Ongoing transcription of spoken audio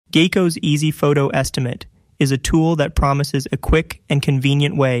Geico's Easy Photo Estimate is a tool that promises a quick and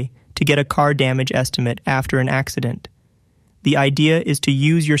convenient way to get a car damage estimate after an accident. The idea is to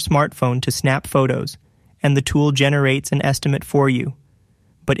use your smartphone to snap photos, and the tool generates an estimate for you.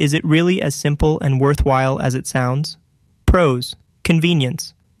 But is it really as simple and worthwhile as it sounds? Pros: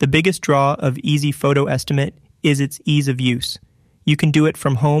 convenience. The biggest draw of Easy Photo Estimate is its ease of use. You can do it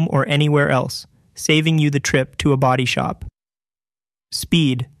from home or anywhere else, saving you the trip to a body shop.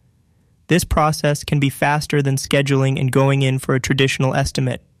 Speed. This process can be faster than scheduling and going in for a traditional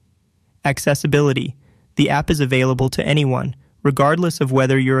estimate. Accessibility. The app is available to anyone, regardless of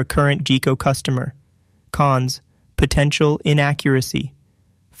whether you're a current Geico customer. Cons: potential inaccuracy.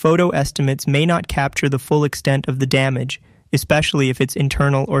 Photo estimates may not capture the full extent of the damage, especially if it's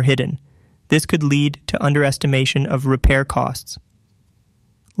internal or hidden. This could lead to underestimation of repair costs.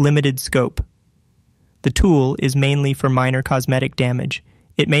 Limited scope. The tool is mainly for minor cosmetic damage.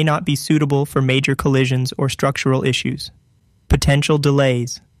 It may not be suitable for major collisions or structural issues. Potential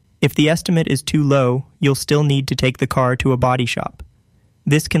delays. If the estimate is too low, you'll still need to take the car to a body shop.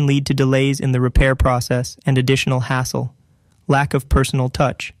 This can lead to delays in the repair process and additional hassle. Lack of personal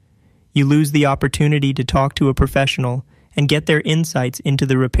touch. You lose the opportunity to talk to a professional and get their insights into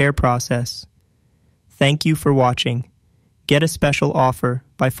the repair process. Thank you for watching. Get a special offer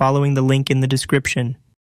by following the link in the description.